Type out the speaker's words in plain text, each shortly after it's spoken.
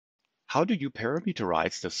How do you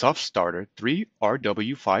parameterize the soft starter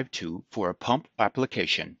 3RW52 for a pump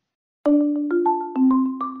application?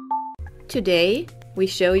 Today, we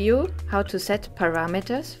show you how to set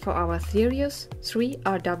parameters for our Sirius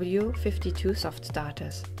 3RW52 soft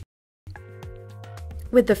starters.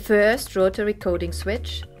 With the first rotary coding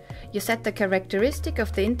switch, you set the characteristic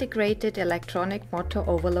of the integrated electronic motor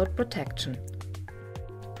overload protection.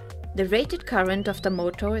 The rated current of the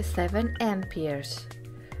motor is 7 amperes.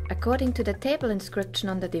 According to the table inscription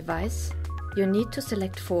on the device, you need to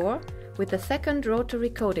select 4 with the second rotary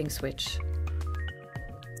coding switch.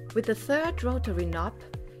 With the third rotary knob,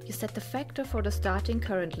 you set the factor for the starting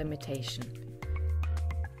current limitation.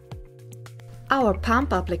 Our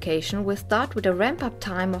pump application will start with a ramp-up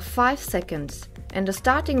time of 5 seconds and a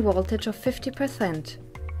starting voltage of 50%.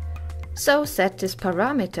 So set this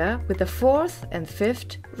parameter with the fourth and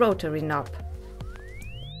fifth rotary knob.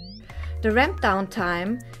 The ramp down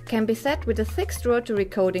time can be set with the sixth rotary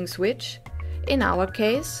coding switch, in our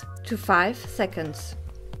case to 5 seconds.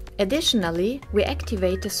 Additionally, we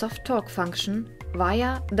activate the soft torque function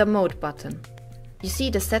via the mode button. You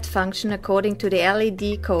see the set function according to the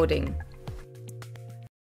LED coding.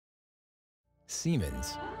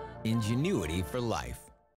 Siemens, ingenuity for life.